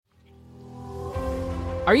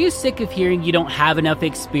Are you sick of hearing you don't have enough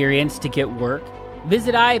experience to get work?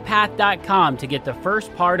 Visit iapath.com to get the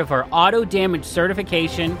first part of our auto damage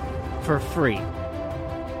certification for free.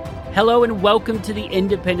 Hello and welcome to the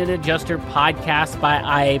Independent Adjuster podcast by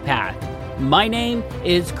iapath. My name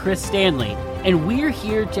is Chris Stanley, and we're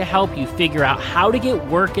here to help you figure out how to get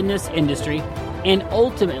work in this industry and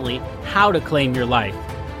ultimately how to claim your life.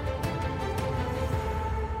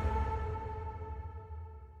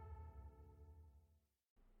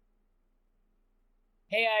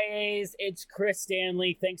 Hey IAs, it's Chris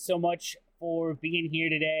Stanley. Thanks so much for being here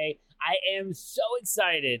today. I am so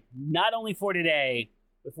excited, not only for today,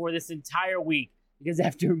 but for this entire week, because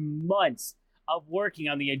after months of working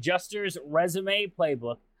on the Adjuster's Resume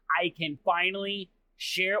Playbook, I can finally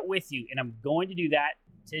share it with you, and I'm going to do that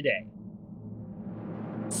today.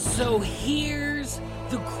 So here's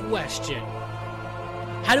the question.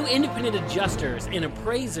 How do independent adjusters and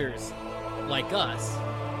appraisers like us,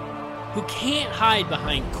 who can't hide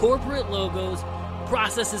behind corporate logos,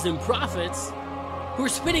 processes, and profits, who are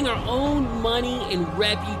spending our own money and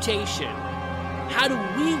reputation, how do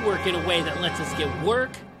we work in a way that lets us get work,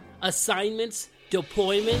 assignments,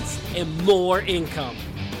 deployments, and more income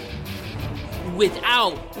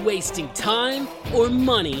without wasting time or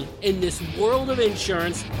money in this world of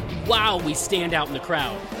insurance while we stand out in the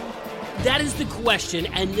crowd? That is the question,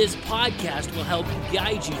 and this podcast will help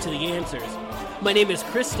guide you to the answers. My name is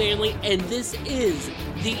Chris Stanley, and this is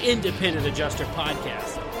the Independent Adjuster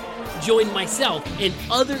Podcast. Join myself and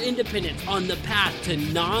other independents on the path to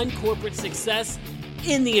non-corporate success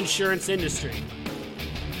in the insurance industry.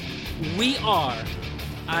 We are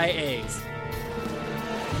IAs.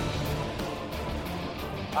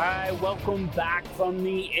 All right, welcome back from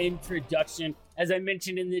the introduction. As I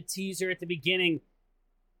mentioned in the teaser at the beginning,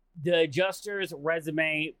 the Adjuster's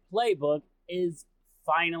Resume Playbook is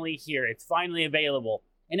finally here. It's finally available.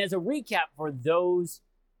 And as a recap for those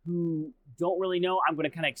who don't really know, I'm going to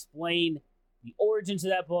kind of explain the origins of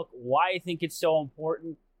that book, why I think it's so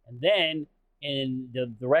important, and then in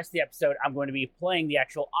the rest of the episode, I'm going to be playing the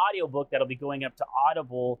actual audiobook that'll be going up to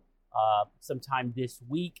Audible sometime this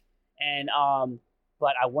week. And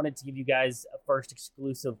but I wanted to give you guys a first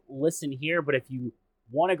exclusive listen here. But if you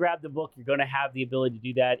want to grab the book, you're going to have the ability to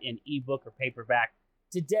do that in ebook or paperback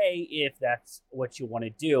today, if that's what you want to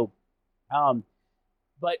do.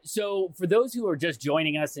 But so for those who are just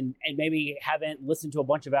joining us and maybe haven't listened to a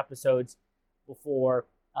bunch of episodes before,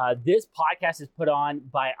 this podcast is put on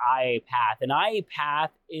by iapath. And iapath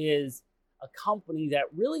is a company that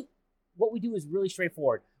really, what we do is really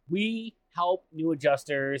straightforward. We help new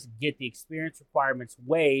adjusters get the experience requirements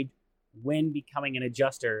waived when becoming an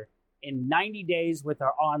adjuster in 90 days with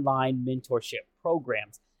our online mentorship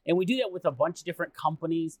programs. And we do that with a bunch of different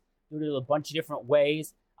companies, do it a bunch of different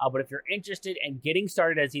ways. But if you're interested in getting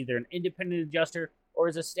started as either an independent adjuster or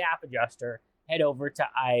as a staff adjuster, head over to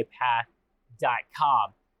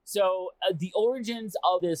iapath.com. So the origins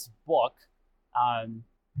of this book, well,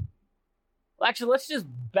 actually, let's just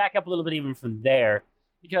back up a little bit even from there,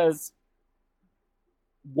 because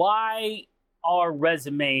why are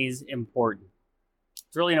resumes important?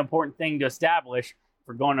 It's really an important thing to establish if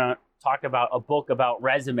we're going to talk about a book about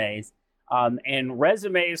resumes. And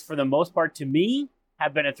resumes, for the most part, to me,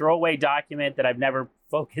 have been a throwaway document that I've never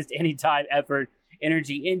focused any time, effort,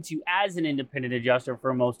 energy into as an independent adjuster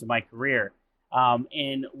for most of my career.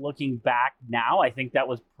 And looking back now, I think that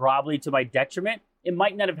was probably to my detriment. It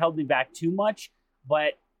might not have held me back too much,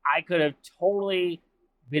 but I could have totally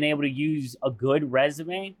been able to use a good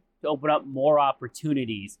resume to open up more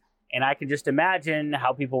opportunities. And I can just imagine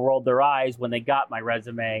how people rolled their eyes when they got my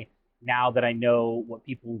resume, now that I know what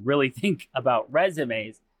people really think about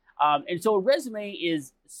resumes. And so a resume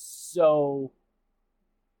is so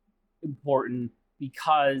important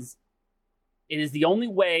because it is the only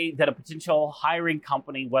way that a potential hiring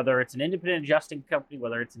company, whether it's an independent adjusting company,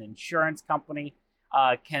 whether it's an insurance company,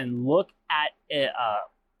 can look at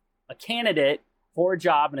a candidate for a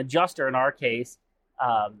job, an adjuster in our case,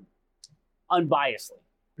 unbiasedly,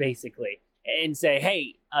 basically, and say,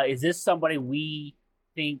 hey, is this somebody we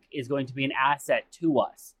think is going to be an asset to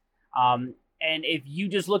us? And if you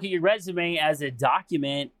just look at your resume as a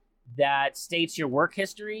document that states your work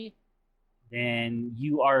history, then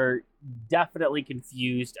you are definitely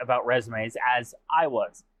confused about resumes, as I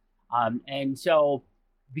was. And so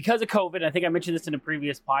because of COVID, I think I mentioned this in a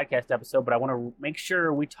previous podcast episode, but I want to make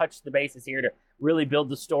sure we touch the bases here to really build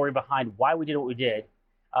the story behind why we did what we did.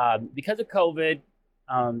 Because of COVID,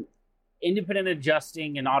 independent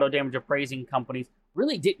adjusting and auto damage appraising companies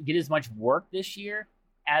really didn't get as much work this year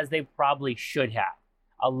as they probably should have.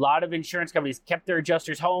 A lot of insurance companies kept their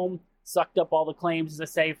adjusters home, sucked up all the claims, as I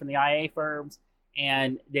say, from the IA firms,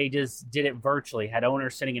 and they just did it virtually. Had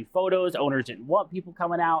owners sending in photos. Owners didn't want people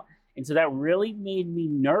coming out. And so that really made me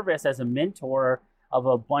nervous as a mentor of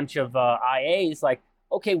a bunch of IAs. Like,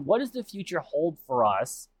 okay, what does the future hold for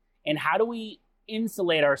us? And how do we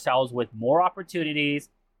insulate ourselves with more opportunities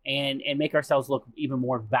and make ourselves look even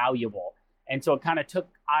more valuable? And so it kind of took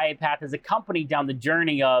IAPath as a company down the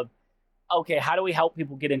journey of, okay, how do we help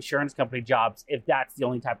people get insurance company jobs if that's the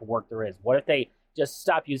only type of work there is? What if they just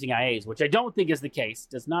stop using IAs, which I don't think is the case,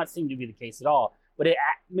 does not seem to be the case at all. But it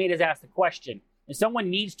made us ask the question, if someone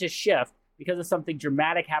needs to shift because of something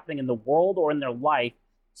dramatic happening in the world or in their life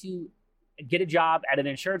to get a job at an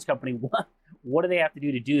insurance company, what do they have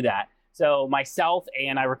to do that? So myself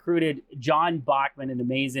and I recruited John Bachman, an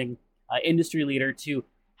amazing industry leader, to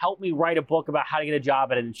help me write a book about how to get a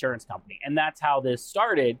job at an insurance company. And that's how this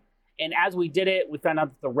started. And as we did it, we found out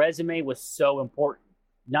that the resume was so important,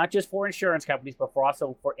 not just for insurance companies, but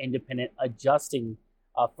also for independent adjusting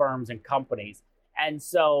firms and companies. And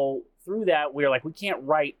so through that, we were like, we can't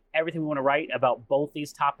write everything we want to write about both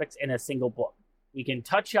these topics in a single book. We can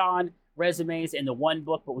touch on resumes in the one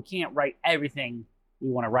book, but we can't write everything we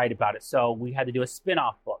want to write about it. So we had to do a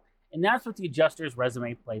spin-off book. And that's what the Adjuster's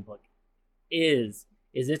Resume Playbook is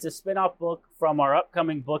it's a spin-off book from our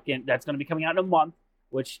upcoming book that's going to be coming out in a month,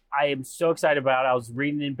 which I am so excited about. I was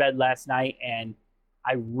reading in bed last night, and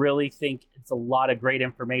I really think it's a lot of great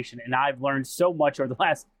information. And I've learned so much over the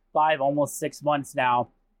last 5, almost 6 months now,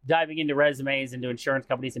 diving into resumes, into insurance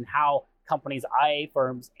companies, and how companies, IA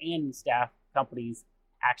firms, and staff companies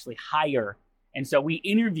actually hire. And so we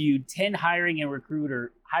interviewed 10 hiring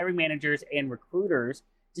managers and recruiters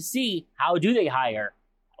to see how do they hire?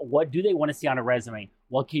 What do they want to see on a resume?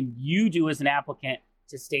 What can you do as an applicant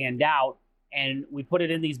to stand out? And we put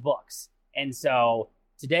it in these books. And so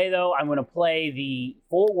today, though, I'm going to play the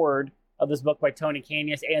foreword of this book by Tony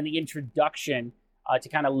Cañas and the introduction to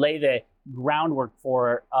kind of lay the groundwork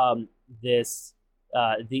for these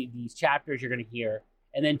chapters you're going to hear.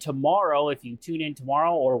 And then tomorrow, if you tune in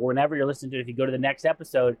tomorrow or whenever you're listening to it, if you go to the next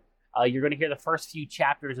episode, you're going to hear the first few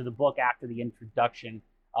chapters of the book after the introduction,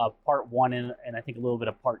 part 1 and I think a little bit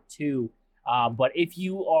of part 2. But if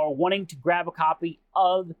you are wanting to grab a copy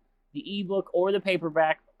of the ebook or the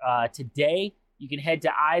paperback today, you can head to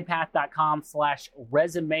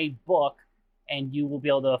ipath.com/resume book, and you will be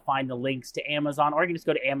able to find the links to Amazon, or you can just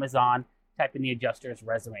go to Amazon, type in the Adjuster's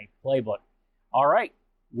Resume Playbook. All right.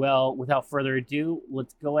 Well, without further ado,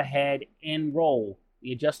 let's go ahead and roll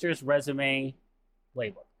the Adjuster's Resume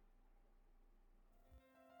Playbook.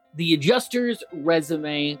 The Adjuster's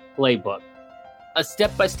Resume Playbook, a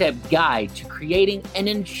step-by-step guide to creating an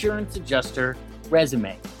insurance adjuster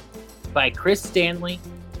resume, by Chris Stanley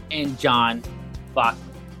and John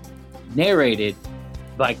Bachman. Narrated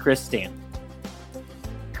by Chris Stanley.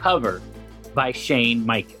 Cover by Shane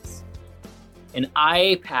Mikas. An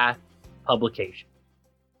IAPath publication.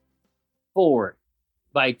 Forward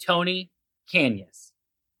by Tony Cañas.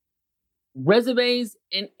 Resumes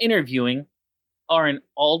and interviewing are an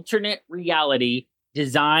alternate reality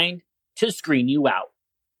designed to screen you out.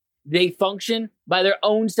 They function by their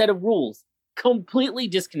own set of rules, completely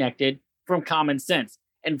disconnected from common sense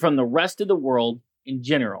and from the rest of the world in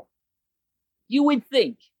general. You would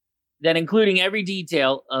think that including every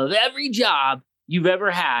detail of every job you've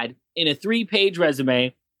ever had in a 3-page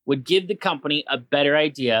resume would give the company a better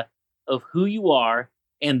idea of who you are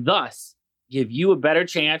and thus give you a better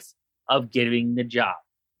chance of getting the job.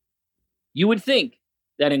 You would think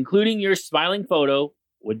that including your smiling photo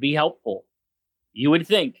would be helpful. You would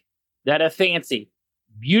think that a fancy,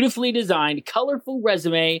 beautifully designed, colorful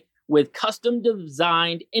resume with custom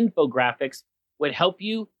designed infographics would help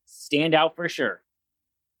you stand out for sure.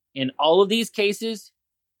 In all of these cases,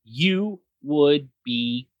 you would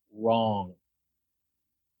be wrong.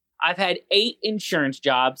 I've had 8 insurance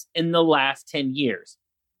jobs in the last 10 years,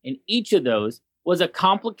 and each of those was a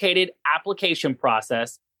complicated application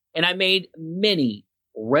process, and I made many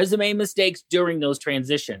resume mistakes during those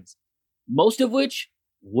transitions, most of which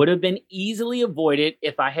would have been easily avoided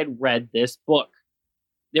if I had read this book.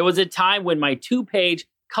 There was a time when my 2-page,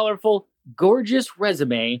 colorful, gorgeous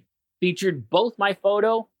resume featured both my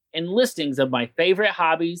photo and listings of my favorite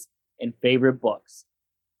hobbies and favorite books.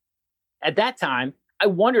 At that time, I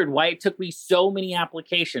wondered why it took me so many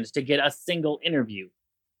applications to get a single interview.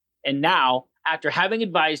 And now, after having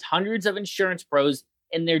advised hundreds of insurance pros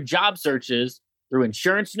in their job searches through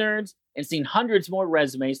Insurance Nerds and seen hundreds more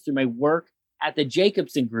resumes through my work at the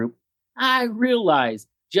Jacobson Group, I realized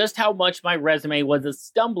just how much my resume was a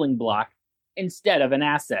stumbling block instead of an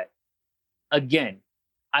asset. Again,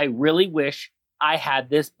 I really wish I had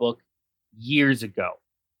this book years ago.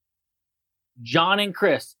 John and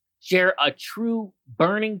Chris share a true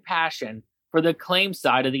burning passion for the claims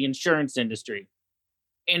side of the insurance industry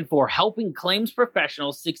and for helping claims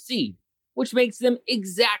professionals succeed, which makes them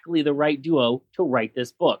exactly the right duo to write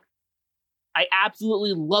this book. I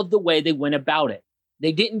absolutely love the way they went about it.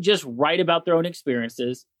 They didn't just write about their own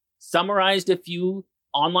experiences, summarized a few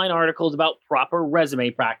online articles about proper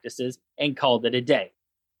resume practices, and called it a day.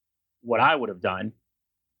 What I would have done.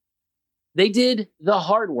 They did the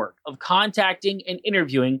hard work of contacting and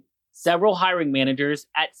interviewing several hiring managers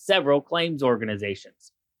at several claims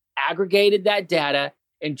organizations, aggregated that data,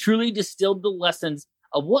 and truly distilled the lessons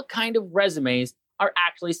of what kind of resumes are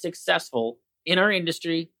actually successful in our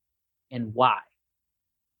industry and why.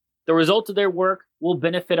 The result of their work will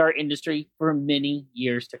benefit our industry for many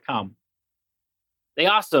years to come. They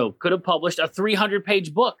also could have published a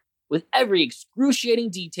 300-page book with every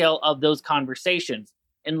excruciating detail of those conversations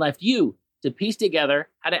and left you to piece together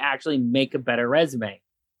how to actually make a better resume.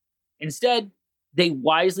 Instead, they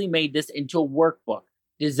wisely made this into a workbook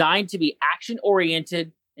designed to be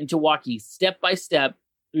action-oriented and to walk you step by step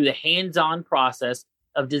through the hands-on process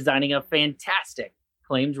of designing a fantastic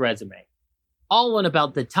claims resume, all in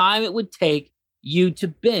about the time it would take you to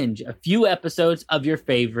binge a few episodes of your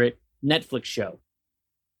favorite Netflix show.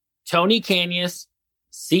 Tony Canius,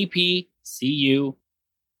 CPCU.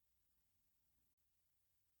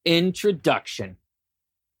 Introduction.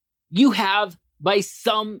 You have, by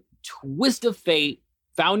some twist of fate,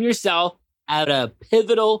 found yourself at a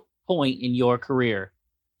pivotal point in your career.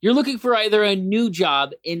 You're looking for either a new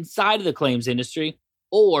job inside of the claims industry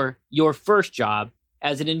or your first job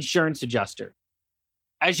as an insurance adjuster.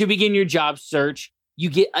 As you begin your job search, you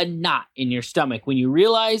get a knot in your stomach when you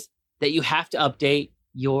realize that you have to update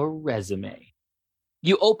your resume.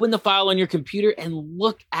 You open the file on your computer and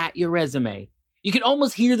look at your resume. You can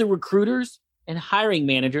almost hear the recruiters and hiring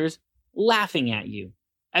managers laughing at you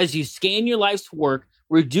as you scan your life's work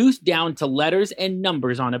reduced down to letters and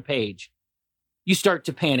numbers on a page. You start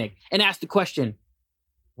to panic and ask the question,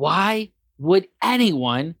 why would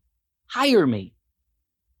anyone hire me?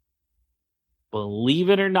 Believe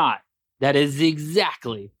it or not, that is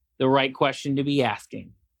exactly the right question to be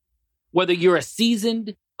asking. Whether you're a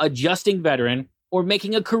seasoned, adjusting veteran or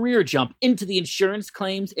making a career jump into the insurance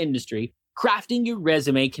claims industry, crafting your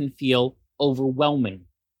resume can feel overwhelming.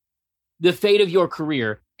 The fate of your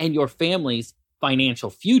career and your family's financial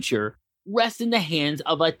future rests in the hands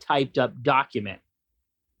of a typed up document.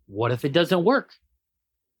 What if it doesn't work?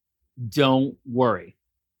 Don't worry.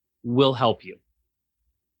 We'll help you.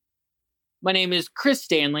 My name is Chris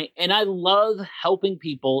Stanley, and I love helping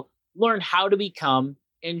people learn how to become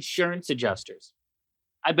insurance adjusters.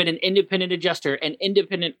 I've been an independent adjuster and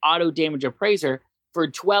independent auto damage appraiser for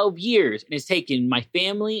 12 years, and it's taken my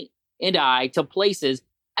family and I to places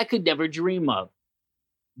I could never dream of.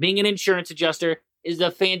 Being an insurance adjuster is a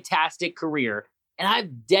fantastic career, and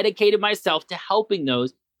I've dedicated myself to helping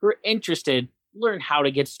those who are interested learn how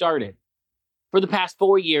to get started. For the past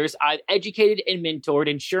 4 years, I've educated and mentored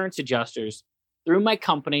insurance adjusters through my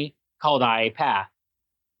company called IA Path.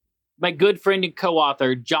 My good friend and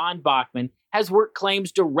co-author, John Bachman, has worked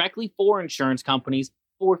claims directly for insurance companies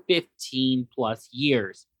for 15 plus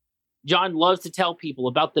years. John loves to tell people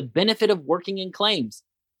about the benefit of working in claims.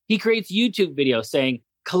 He creates YouTube videos saying,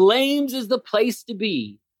 claims is the place to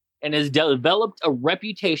be, and has developed a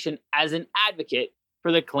reputation as an advocate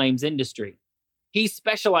for the claims industry. He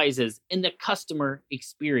specializes in the customer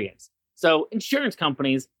experience, so insurance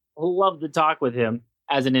companies love to talk with him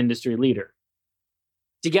as an industry leader.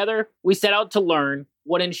 Together, we set out to learn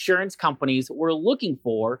what insurance companies were looking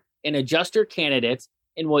for in adjuster candidates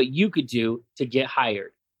and what you could do to get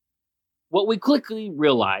hired. What we quickly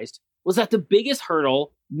realized was that the biggest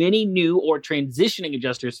hurdle many new or transitioning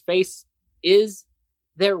adjusters face is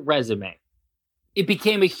their resume. It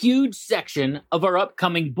became a huge section of our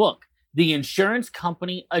upcoming book, The Insurance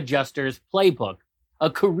Company Adjuster's Playbook, a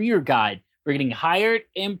career guide for getting hired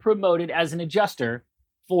and promoted as an adjuster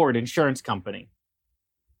for an insurance company.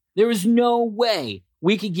 There is no way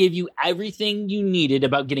we could give you everything you needed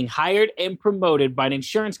about getting hired and promoted by an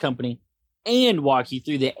insurance company and walk you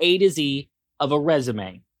through the A to Z of a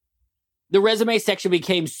resume. The resume section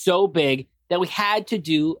became so big that we had to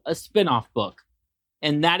do a spin-off book,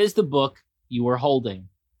 and that is the book you are holding.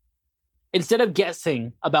 Instead of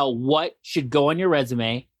guessing about what should go on your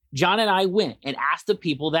resume, John and I went and asked the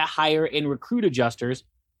people that hire and recruit adjusters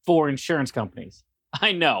for insurance companies.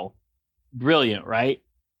 I know. Brilliant, right?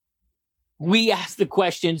 We asked the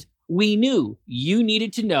questions we knew you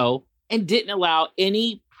needed to know and didn't allow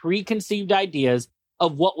any preconceived ideas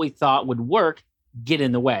of what we thought would work get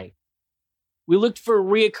in the way. We looked for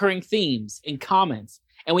reoccurring themes and comments,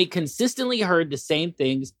 and we consistently heard the same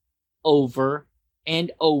things over and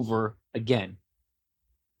over again.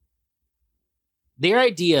 Their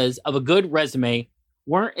ideas of a good resume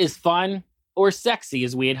weren't as fun or sexy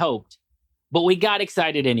as we had hoped, but we got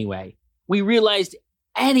excited anyway. We realized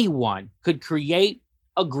anyone could create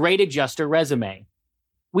a great adjuster resume.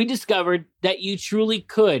 We discovered that you truly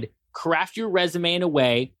could craft your resume in a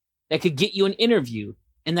way that could get you an interview,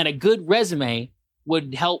 and that a good resume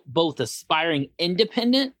would help both aspiring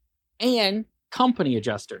independent and company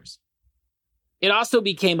adjusters. It also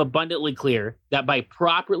became abundantly clear that by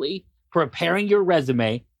properly preparing your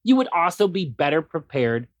resume, you would also be better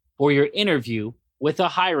prepared for your interview with a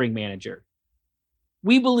hiring manager.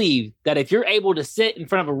 We believe that if you're able to sit in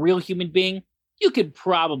front of a real human being, you could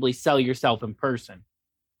probably sell yourself in person.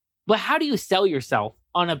 But how do you sell yourself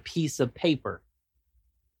on a piece of paper?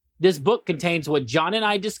 This book contains what John and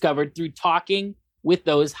I discovered through talking with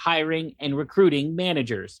those hiring and recruiting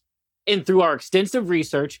managers, and through our extensive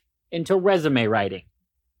research into resume writing.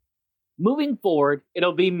 Moving forward,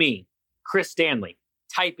 it'll be me, Chris Stanley,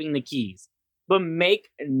 typing the keys. But make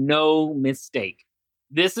no mistake,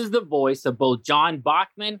 this is the voice of both John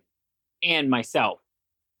Bachman and myself.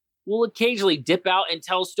 We'll occasionally dip out and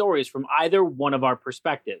tell stories from either one of our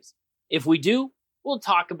perspectives. If we do, we'll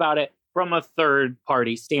talk about it from a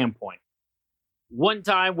third-party standpoint. One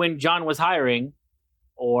time when John was hiring,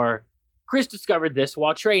 or Chris discovered this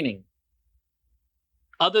while training.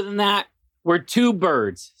 Other than that, we're two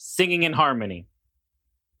birds singing in harmony.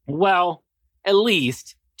 Well, at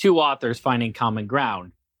least two authors finding common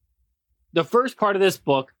ground. The first part of this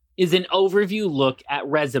book is an overview look at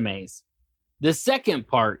resumes. The second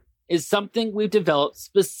part is something we've developed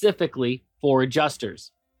specifically for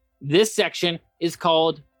adjusters. This section is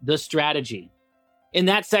called The Strategy. In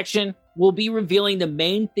that section, we'll be revealing the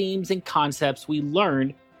main themes and concepts we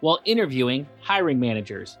learned while interviewing hiring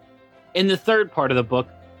managers. In the third part of the book,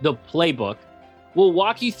 The Playbook, we'll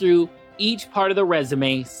walk you through each part of the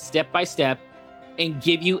resume step by step and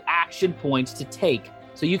give you action points to take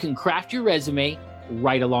so you can craft your resume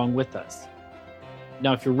right along with us.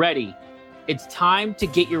 Now, if you're ready, it's time to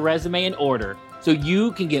get your resume in order so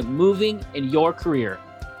you can get moving in your career.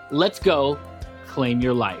 Let's go claim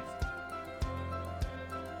your life.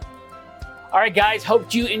 All right, guys,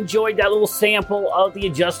 hope you enjoyed that little sample of the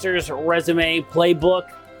Adjuster's Resume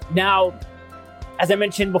Playbook. Now, as I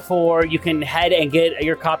mentioned before, you can head and get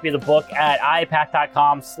your copy of the book at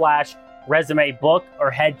ipath.com/resume book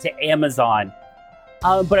or head to Amazon.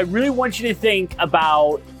 But I really want you to think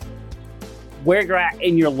about where you're at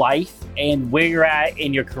in your life and where you're at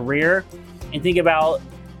in your career, and think about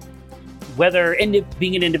whether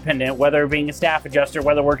being an independent, whether being a staff adjuster,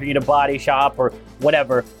 whether working in a body shop or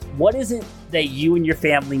whatever, what is it that you and your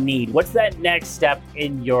family need? What's that next step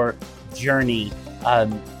in your journey?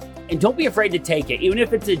 And don't be afraid to take it, even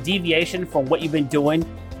if it's a deviation from what you've been doing,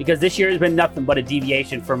 because this year has been nothing but a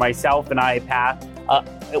deviation for myself and iPath.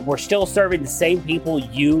 We're still serving the same people,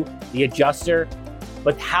 you, the adjuster,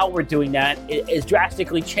 but how we're doing that is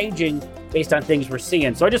drastically changing based on things we're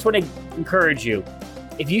seeing. So I just want to encourage you,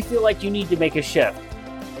 if you feel like you need to make a shift,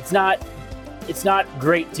 it's not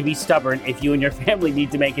great to be stubborn if you and your family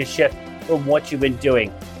need to make a shift from what you've been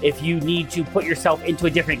doing. If you need to put yourself into a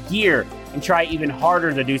different gear and try even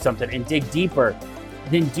harder to do something and dig deeper,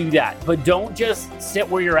 then do that. But don't just sit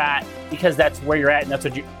where you're at because that's where you're at and that's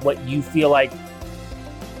what you feel like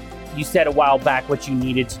you said a while back what you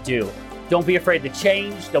needed to do. Don't be afraid to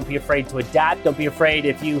change. Don't be afraid to adapt. Don't be afraid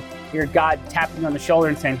if you hear God tapping you on the shoulder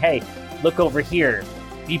and saying, hey, look over here.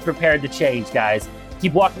 Be prepared to change, guys.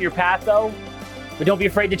 Keep walking your path, though, but don't be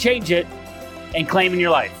afraid to change it and claim in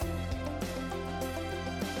your life.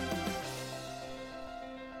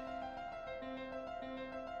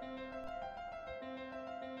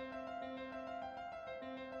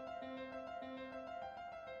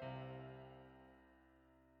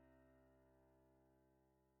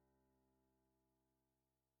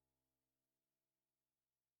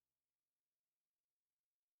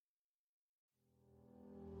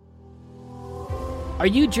 Are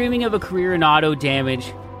you dreaming of a career in auto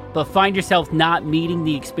damage, but find yourself not meeting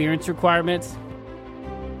the experience requirements?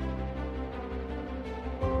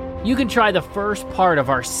 You can try the first part of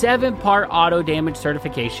our 7-part auto damage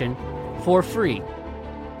certification for free.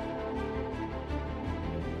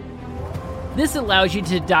 This allows you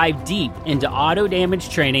to dive deep into auto damage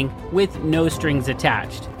training with no strings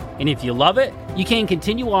attached. And if you love it, you can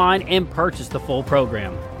continue on and purchase the full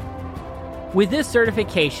program. With this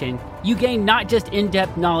certification, you gain not just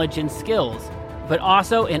in-depth knowledge and skills, but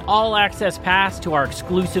also an all-access pass to our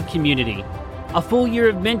exclusive community, a full year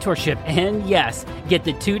of mentorship, and yes, get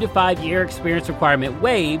the 2 to 5 year experience requirement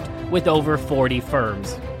waived with over 40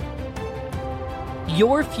 firms.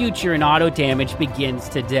 Your future in auto damage begins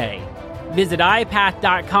today. Visit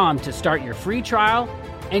iPath.com to start your free trial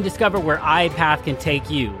and discover where iPath can take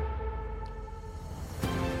you.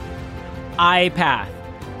 iPath.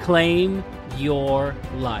 Claim your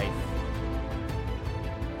life.